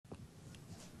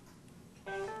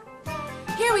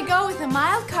we go with a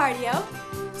mild cardio.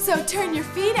 So turn your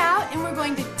feet out and we're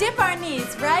going to dip our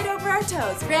knees right over our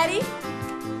toes. Ready?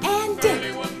 And dip,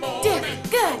 dip,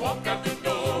 good.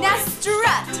 Now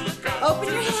strut. Open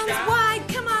your hands wide,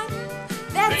 come on.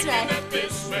 That's right.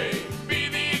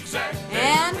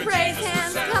 And praise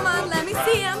hands, come on, let me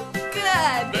see them.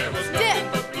 Good.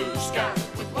 Dip.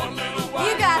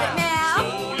 You got it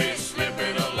now.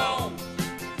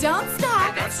 Don't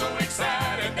stop.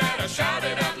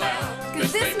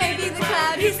 Cause this may be the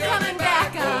cloud he's coming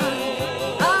back on.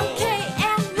 Okay,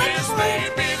 and look for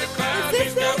it.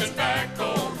 Is this it?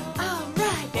 All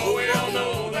right, keep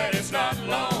looking.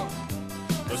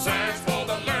 The signs for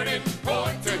the learning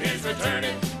point to his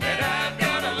returning, and I've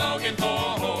got a longing for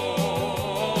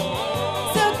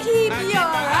home. So keep your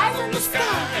eyes on the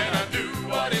sky, and I do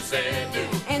what it said do.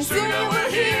 and soon you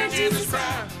will hear Jesus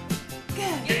cry.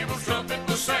 Good. Gable's trumpet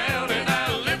will sound, and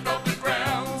I lift off the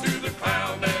ground to the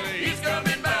cloud that he's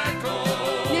coming back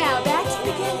home. Now back to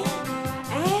the beginning,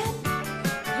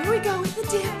 and here we go with the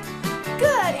dip.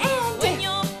 Good, and When dip.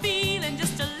 you're feeling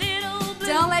just a little blue,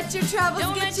 Don't let your troubles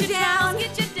get